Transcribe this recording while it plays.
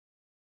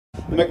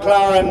The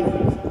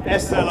McLaren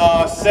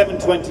SLR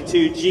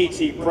 722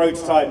 GT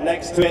prototype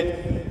next to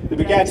it, the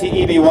Bugatti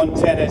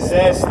EB110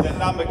 SS, the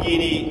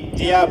Lamborghini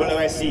Diablo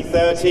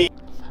SE30.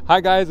 Hi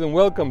guys, and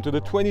welcome to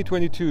the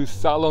 2022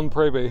 Salon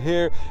Prive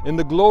here in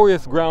the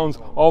glorious grounds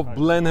of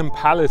Blenheim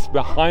Palace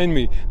behind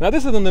me. Now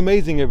this is an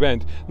amazing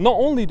event. Not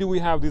only do we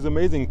have these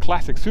amazing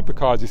classic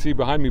supercars you see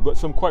behind me, but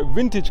some quite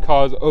vintage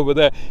cars over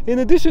there. In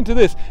addition to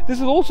this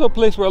is also a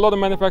place where a lot of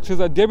manufacturers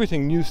are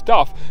debuting new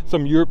stuff.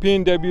 Some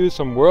European debuts,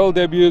 some world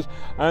debuts,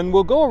 and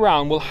we'll go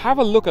around, we'll have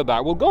a look at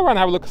that. We'll go around and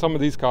have a look at some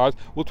of these cars.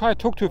 We'll try to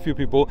talk to a few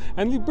people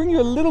and bring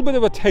you a little bit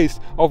of a taste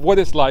of what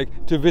it's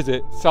like to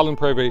visit Salon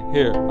Prive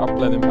here at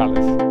Blenheim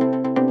Palace.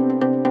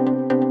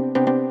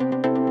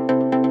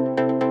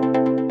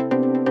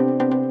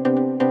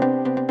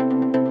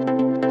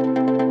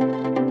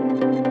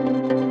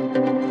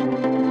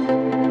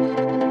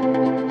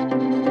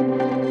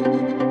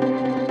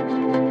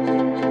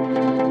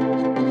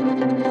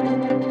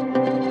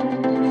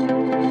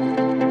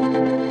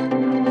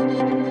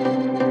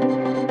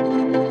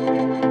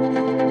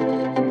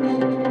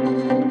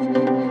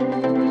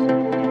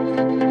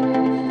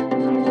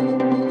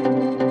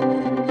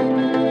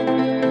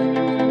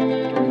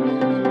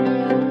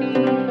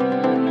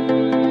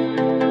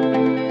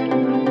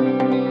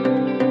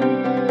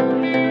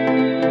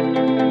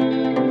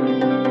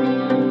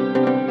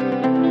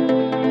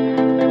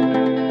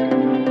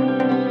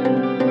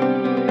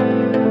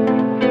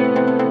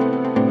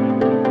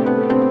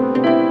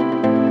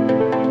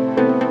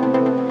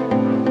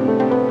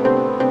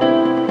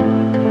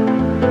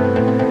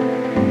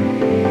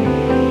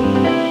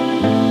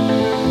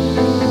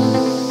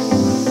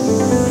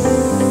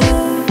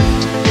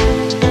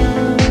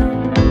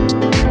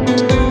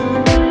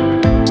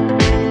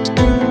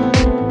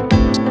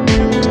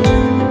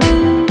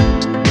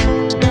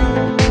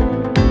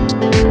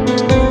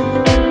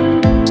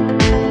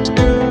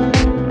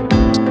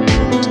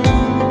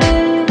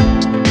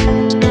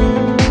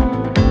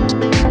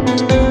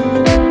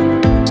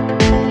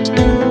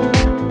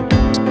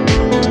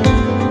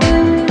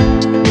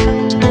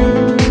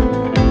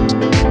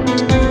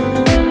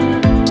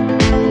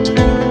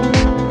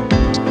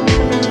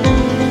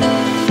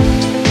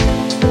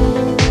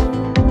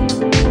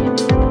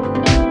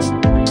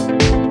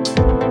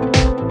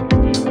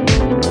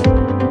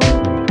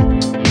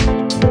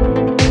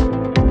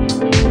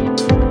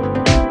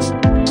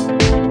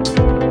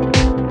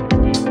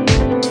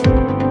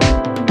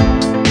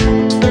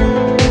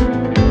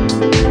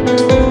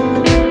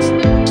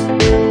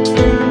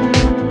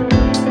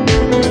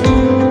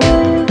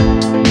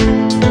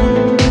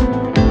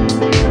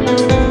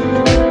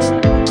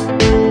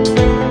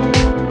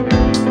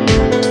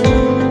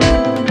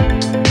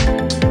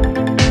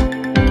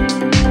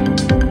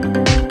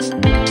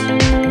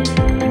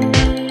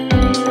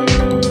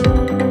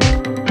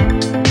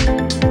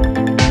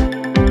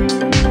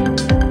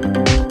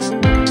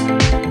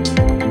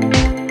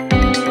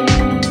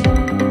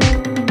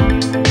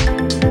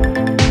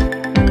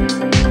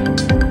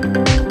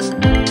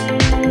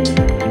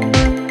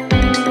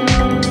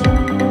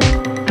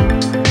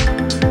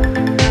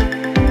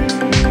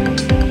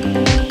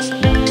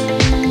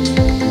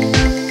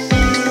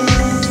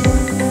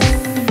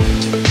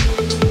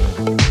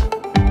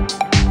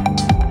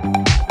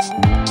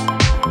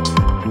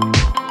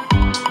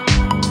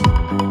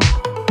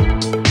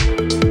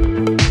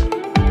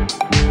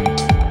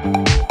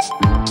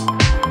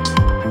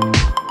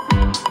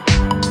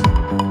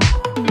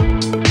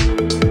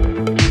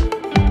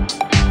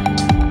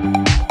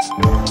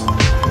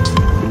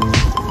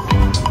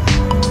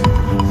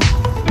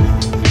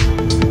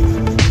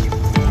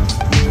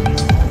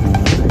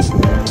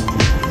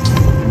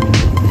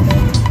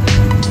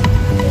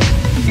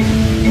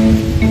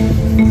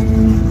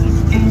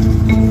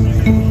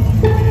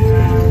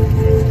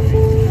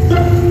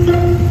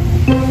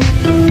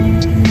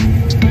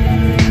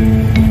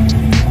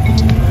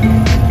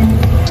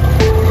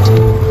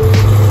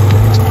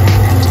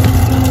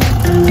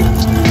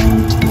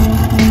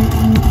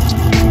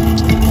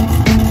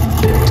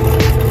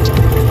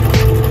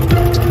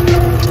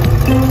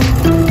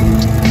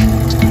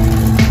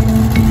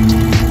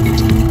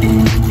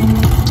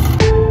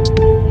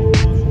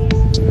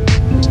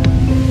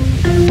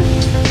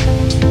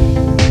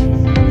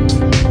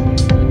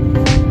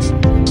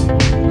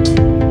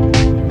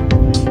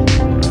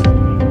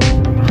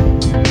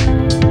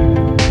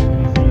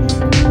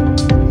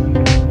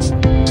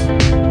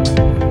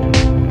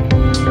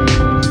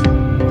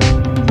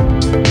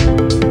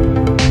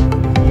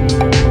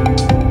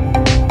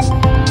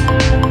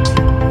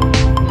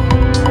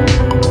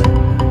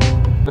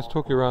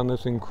 Around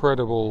this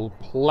incredible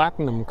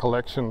platinum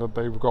collection that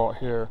they've got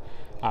here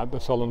at the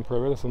Salon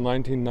Prive. That's a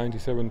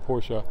 1997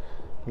 Porsche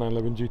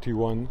 911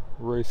 GT1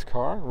 race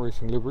car,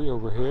 racing livery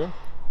over here.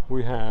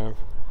 We have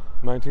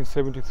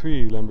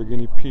 1973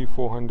 Lamborghini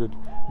P400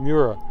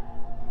 Miura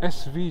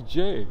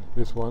SVJ,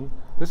 this one.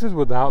 This is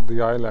without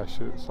the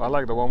eyelashes. I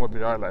like the one with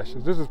the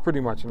eyelashes. This is pretty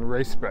much in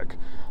race spec.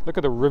 Look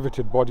at the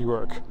riveted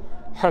bodywork.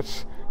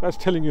 That's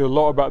telling you a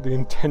lot about the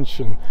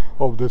intention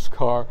of this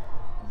car.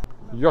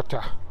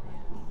 Yotta.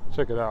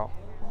 Check it out.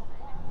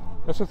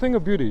 That's a thing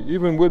of beauty,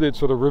 even with its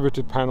sort of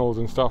riveted panels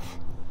and stuff.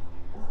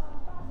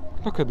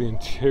 Look at the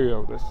interior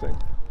of this thing.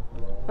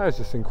 That is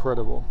just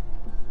incredible.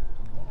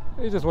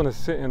 You just want to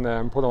sit in there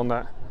and put on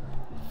that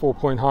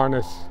 4-point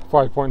harness,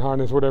 5-point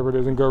harness, whatever it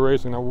is, and go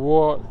racing. Now,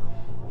 what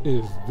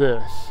is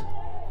this?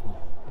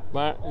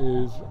 That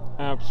is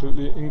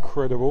absolutely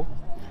incredible.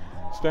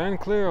 Stand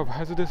clear of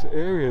hazardous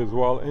areas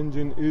while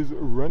engine is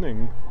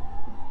running.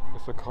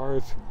 Yes, the car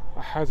is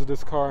a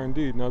hazardous car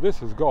indeed. Now, this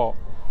has got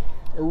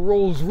a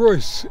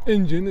Rolls-Royce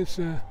engine. It's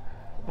a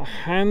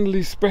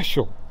Handley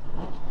Special.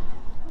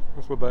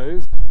 That's what that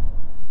is.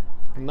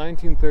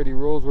 1930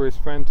 Rolls-Royce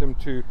Phantom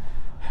 2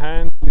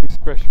 Handley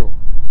Special.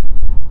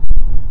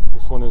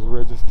 This one is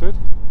registered,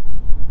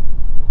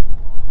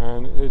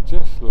 and it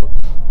just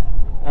looks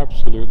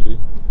absolutely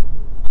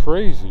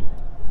crazy.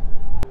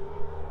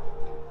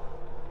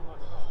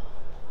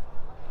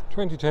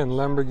 2010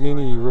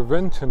 Lamborghini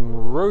Reventon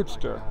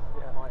Roadster,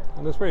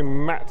 and it's very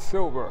matte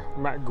silver,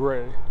 matte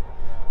grey.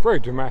 Very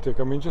dramatic.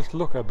 I mean, just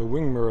look at the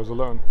wing mirrors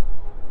alone.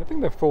 I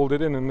think they're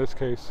folded in this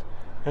case,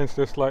 hence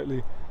they're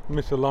slightly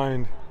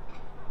misaligned.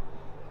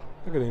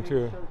 Look at the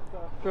interior.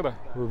 Look at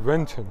that,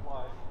 Reventon.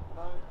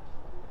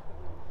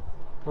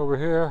 Over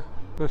here,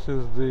 this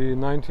is the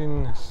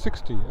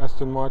 1960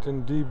 Aston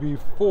Martin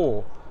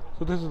DB4.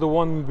 So this is the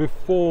one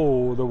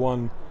before the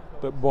one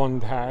that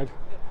Bond had.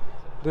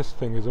 This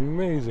thing is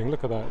amazing.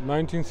 Look at that,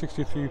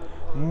 1963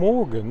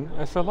 Morgan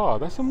SLR.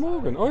 That's a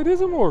Morgan. Oh, it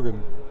is a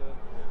Morgan.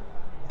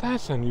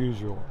 That's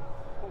unusual.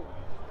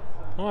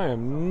 I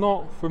am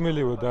not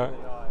familiar with that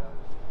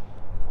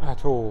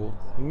at all.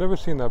 I've never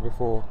seen that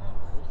before.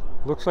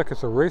 Looks like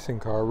it's a racing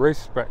car, race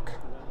spec.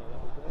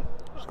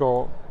 It's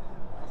got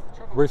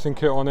racing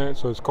kit on it,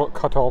 so it's got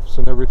cut-offs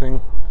and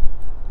everything.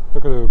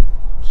 Look at the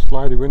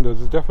slidey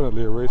windows. It's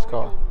definitely a race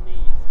car.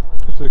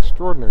 This is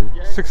extraordinary.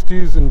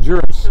 60s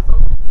endurance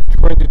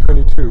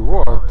 2022.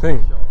 What a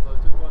thing.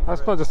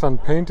 That's not just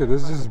unpainted,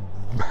 it's just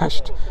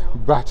bashed,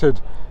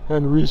 battered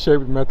and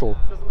reshaped metal.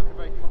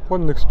 What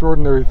an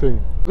extraordinary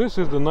thing. This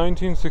is the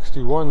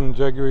 1961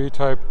 Jaguar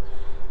E-Type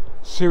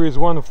Series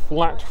 1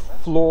 flat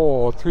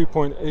floor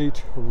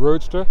 3.8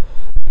 Roadster.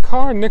 The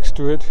car next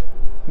to it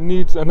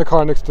needs, and the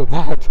car next to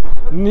that,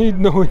 need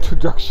no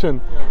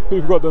introduction.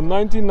 We've got the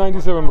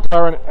 1997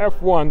 Mclaren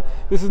F1.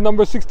 This is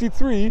number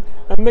 63,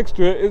 and next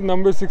to it is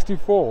number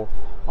 64.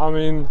 I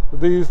mean,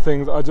 these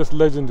things are just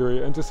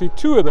legendary, and to see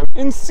two of them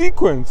in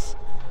sequence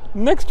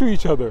next to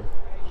each other,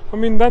 I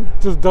mean,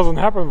 that just doesn't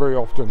happen very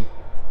often.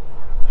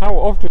 How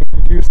often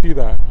do you see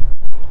that?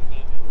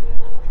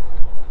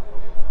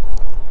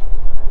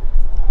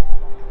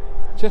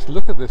 Just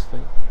look at this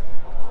thing.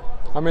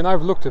 I mean,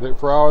 I've looked at it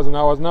for hours and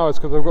hours now. It's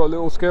because I've got a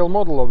little scale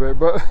model of it,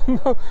 but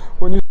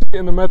when you see it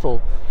in the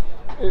metal,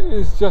 it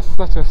is just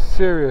such a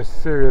serious,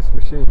 serious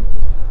machine.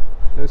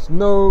 There's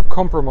no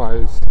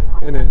compromise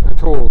in it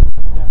at all.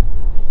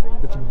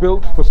 It's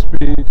built for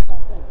speed.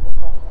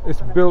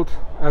 It's built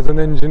as an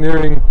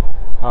engineering,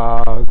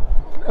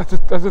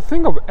 as a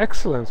thing of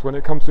excellence when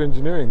it comes to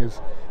engineering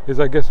is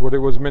I guess what it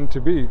was meant to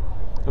be.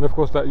 And of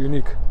course that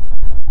unique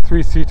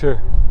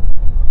three-seater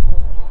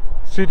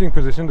seating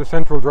position, the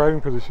central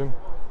driving position.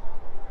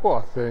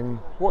 What a thing.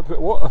 What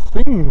a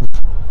thing.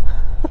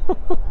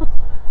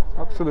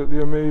 Absolutely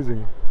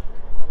amazing.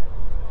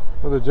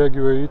 Another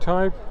Jaguar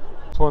E-Type.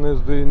 This one is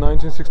the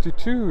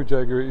 1962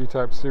 Jaguar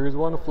E-Type Series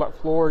 1, flat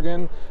floor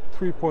again,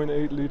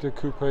 3.8 litre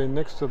coupe.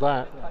 Next to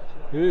that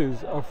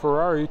is a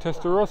Ferrari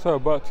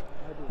Testarossa, but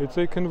it's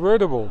a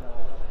convertible.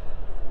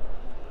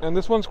 And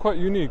this one's quite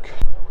unique.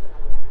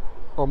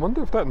 I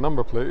wonder if that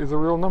number plate is a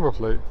real number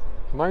plate.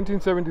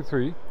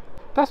 1973.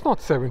 That's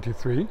not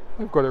 73.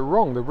 They've got it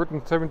wrong. They've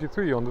written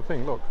 73 on the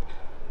thing. Look.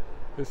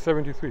 It's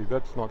 73.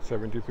 That's not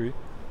 73.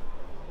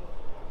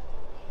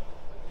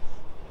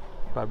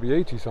 That'd be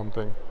 80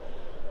 something.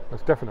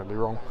 That's definitely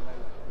wrong.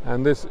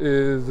 And this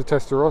is the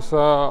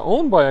Testarossa,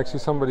 owned by actually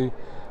somebody,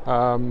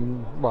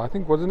 well, I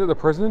think, wasn't it the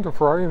president of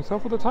Ferrari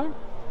himself at the time?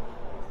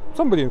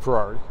 Somebody in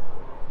Ferrari.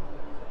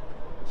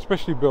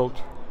 Specially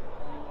built.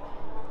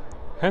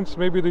 Hence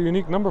maybe the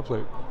unique number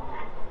plate.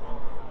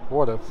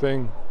 What a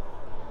thing.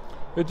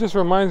 It just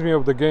reminds me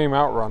of the game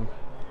Outrun.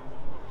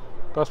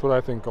 That's what I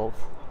think of.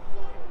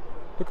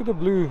 Look at the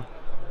blue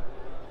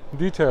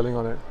detailing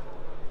on it.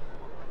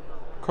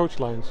 Coach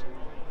lines.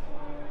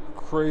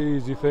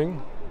 Crazy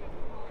thing.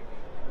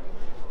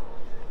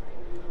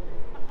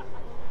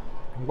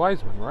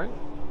 Wiseman, right?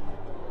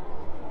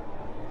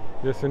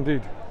 Yes,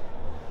 indeed.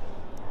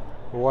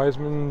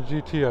 Wiseman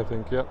GT, I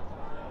think, yep.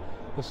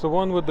 It's the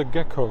one with the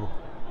gecko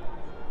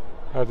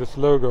as its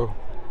logo.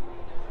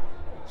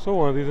 Saw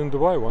one of these in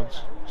Dubai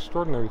once.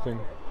 Extraordinary thing.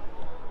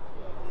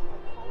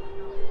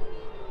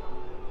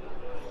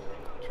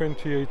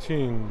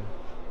 2018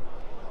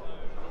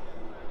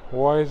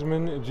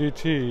 Wiseman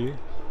GT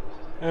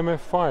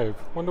MF5.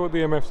 Wonder what the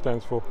MF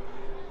stands for.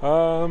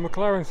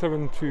 McLaren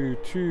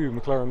 722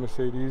 McLaren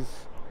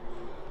Mercedes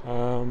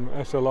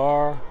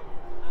SLR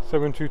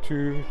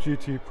 722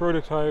 GT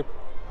prototype.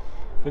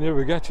 Then you have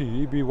a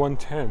Bugatti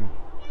EB110.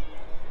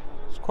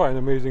 It's quite an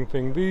amazing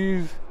thing.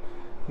 These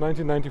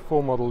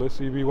 1994 model, this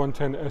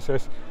EB110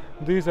 SS,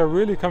 these are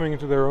really coming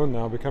into their own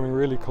now, becoming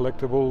really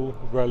collectible,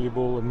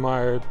 valuable,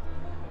 admired,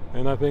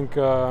 and I think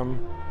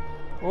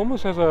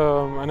almost as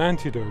an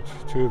antidote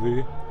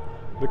to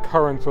the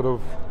current sort of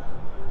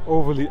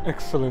overly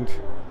excellent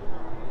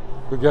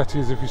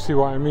Bugattis, if you see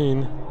what I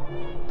mean.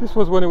 This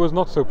was when it was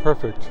not so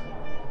perfect.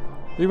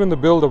 Even the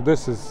build of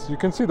this is, you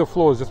can see the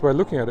flaws just by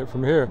looking at it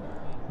from here,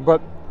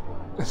 but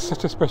it's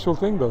such a special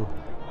thing though.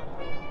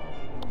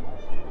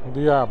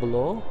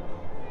 Diablo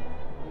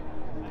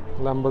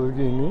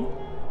Lamborghini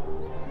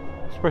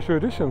special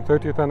edition,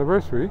 30th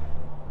anniversary.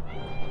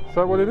 Is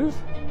that what it is?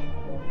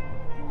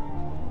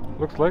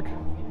 Looks like.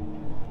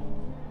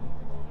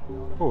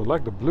 Oh,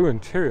 like the blue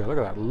interior. Look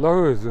at that.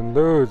 Loads and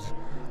loads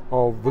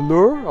of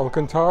velour,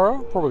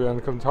 Alcantara, probably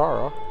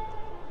Alcantara.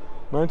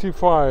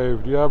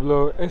 95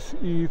 Diablo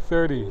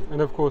SE30,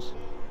 and of course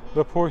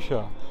the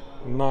Porsche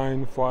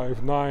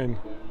 959.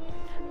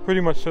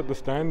 Pretty much set the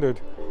standard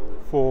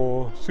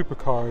for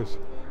supercars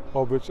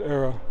of its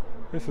era.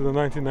 This is a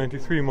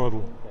 1993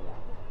 model.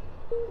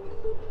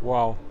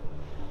 Wow,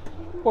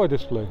 what a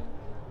display.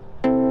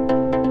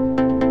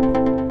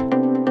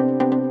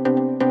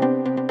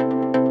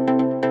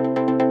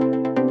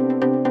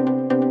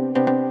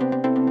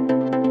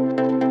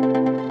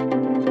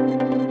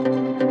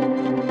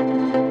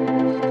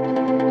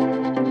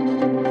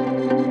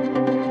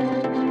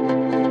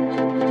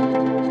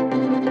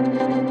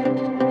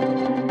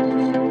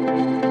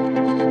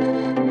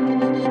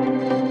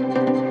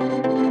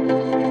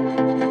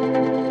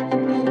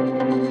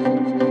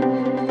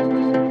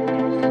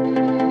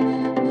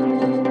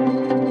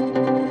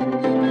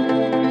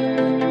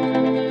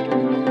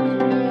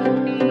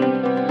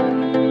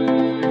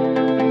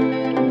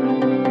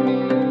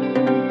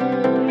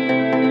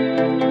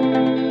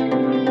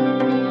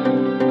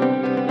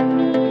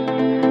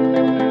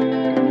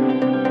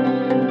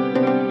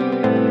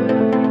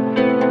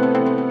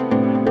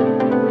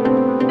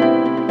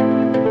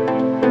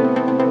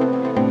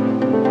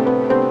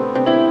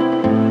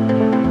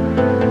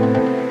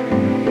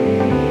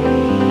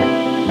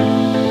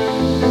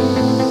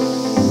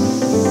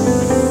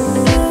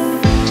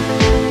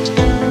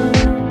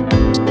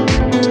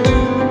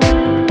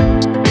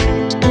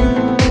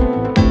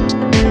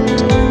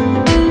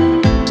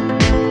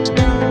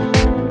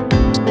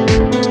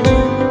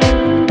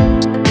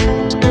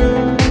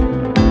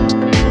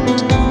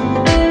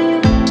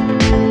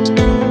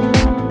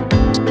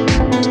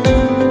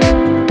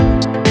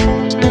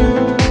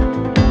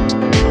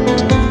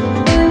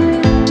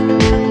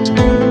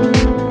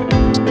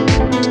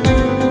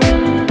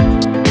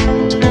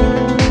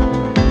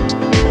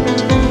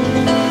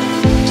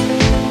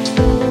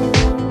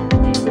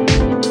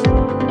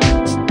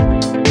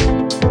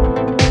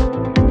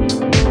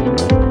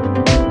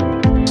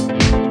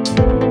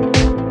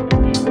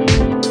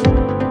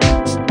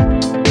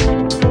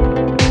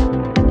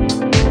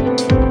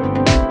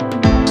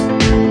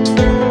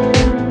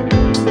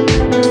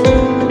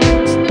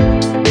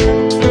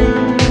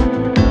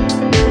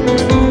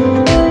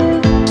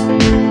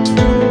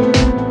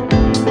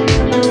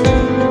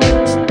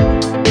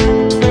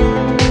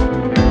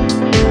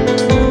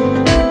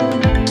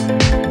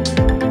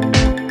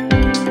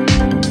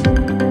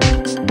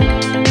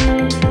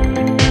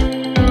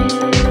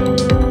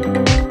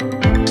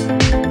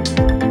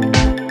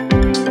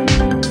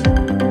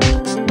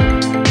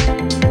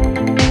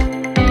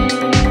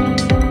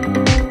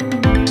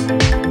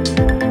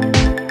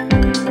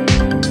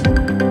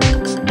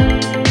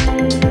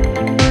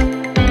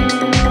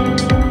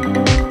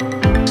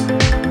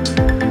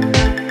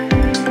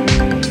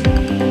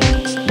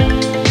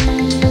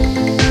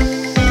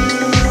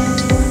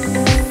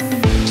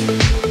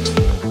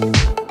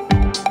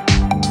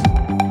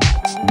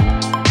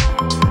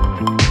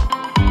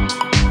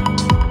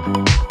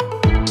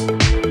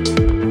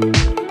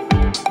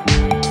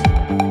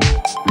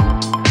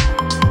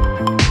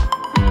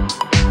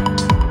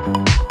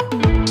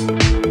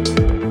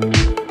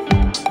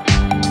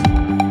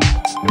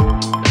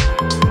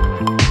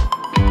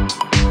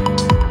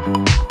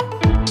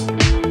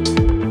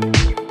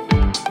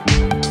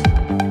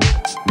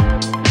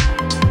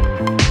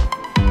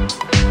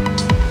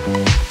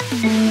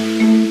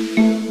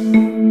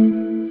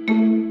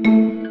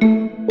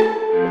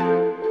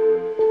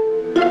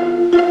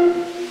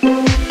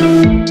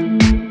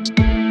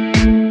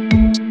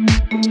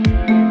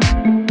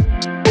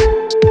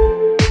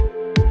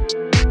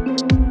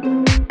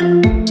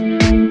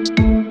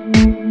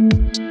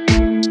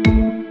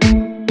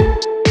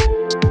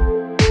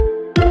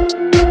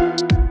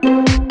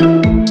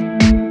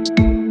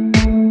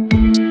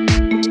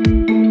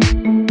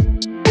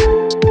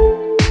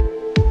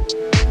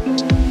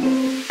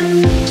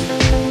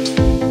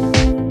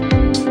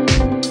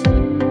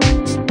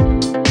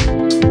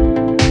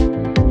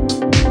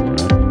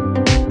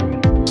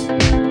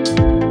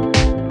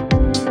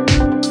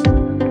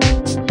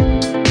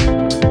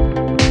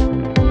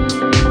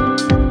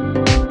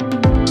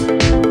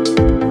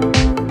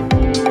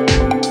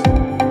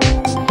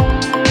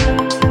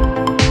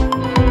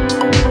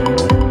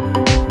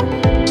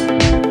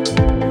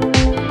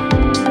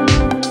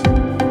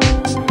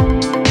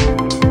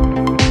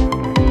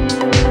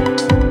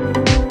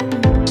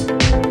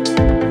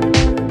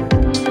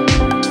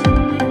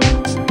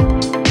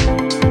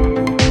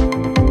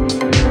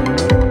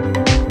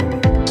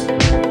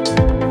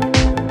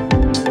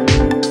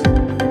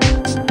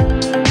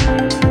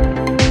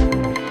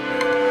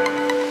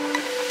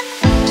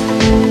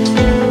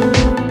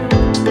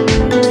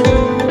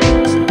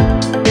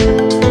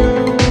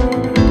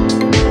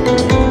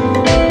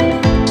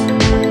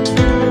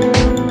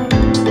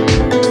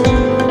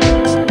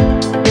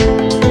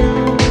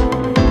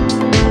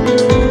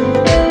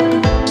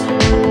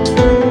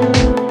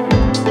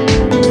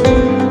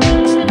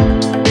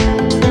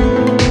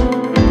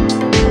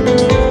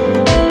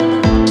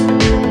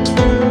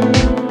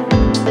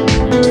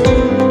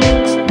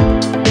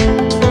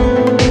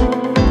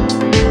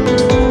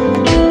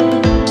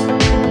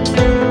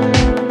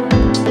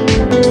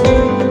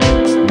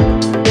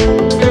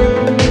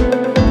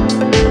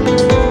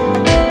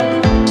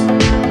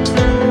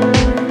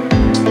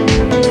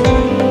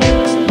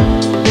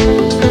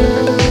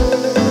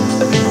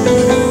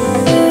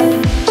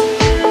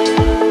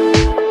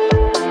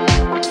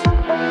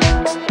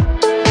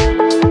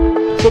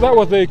 So that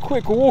was a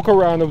quick walk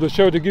around of the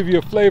show to give you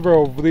a flavor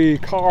of the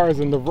cars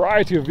and the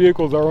variety of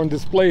vehicles that are on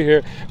display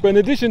here. But in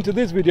addition to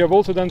this video, I've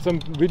also done some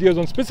videos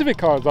on specific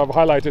cars I've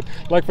highlighted.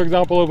 Like for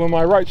example, over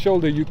my right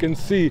shoulder, you can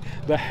see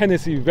the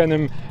Hennessey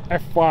Venom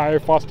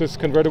F5, fastest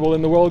convertible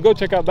in the world. Go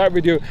check out that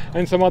video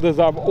and some others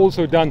I've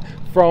also done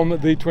from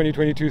the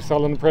 2022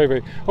 Salon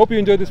Prive. Hope you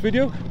enjoyed this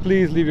video.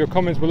 Please leave your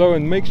comments below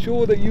and make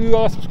sure that you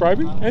are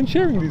subscribing and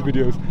sharing these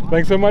videos.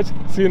 Thanks so much.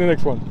 See you in the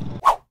next one.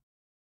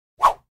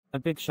 A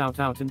big shout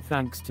out and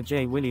thanks to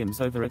Jay Williams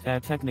over at Air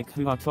Technic,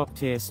 who are top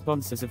tier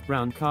sponsors of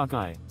Brown Car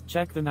Guy.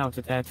 Check them out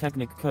at Air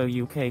Technic Co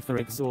UK for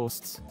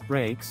exhausts,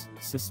 brakes,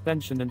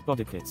 suspension and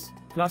body kits.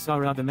 Plus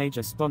our other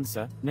major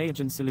sponsor,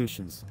 Nayagen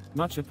Solutions.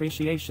 Much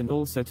appreciation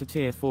also to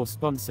tier 4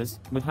 sponsors,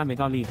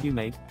 Muhammad Ali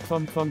Humaid,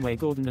 Tom Conway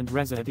Gordon and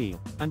Reza Adil.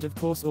 And of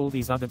course all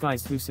these other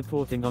guys who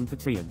supporting on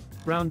Patreon.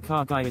 Brown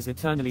Car Guy is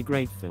eternally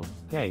grateful.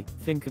 Hey,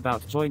 think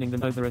about joining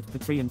them over at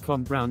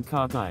patreon.com Brown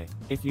Car Guy.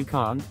 If you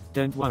can't,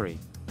 don't worry.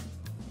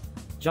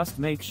 Just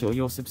make sure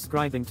you're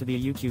subscribing to the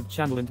YouTube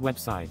channel and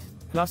website.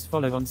 Plus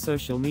follow on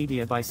social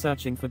media by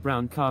searching for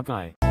Brown Car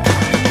Guy.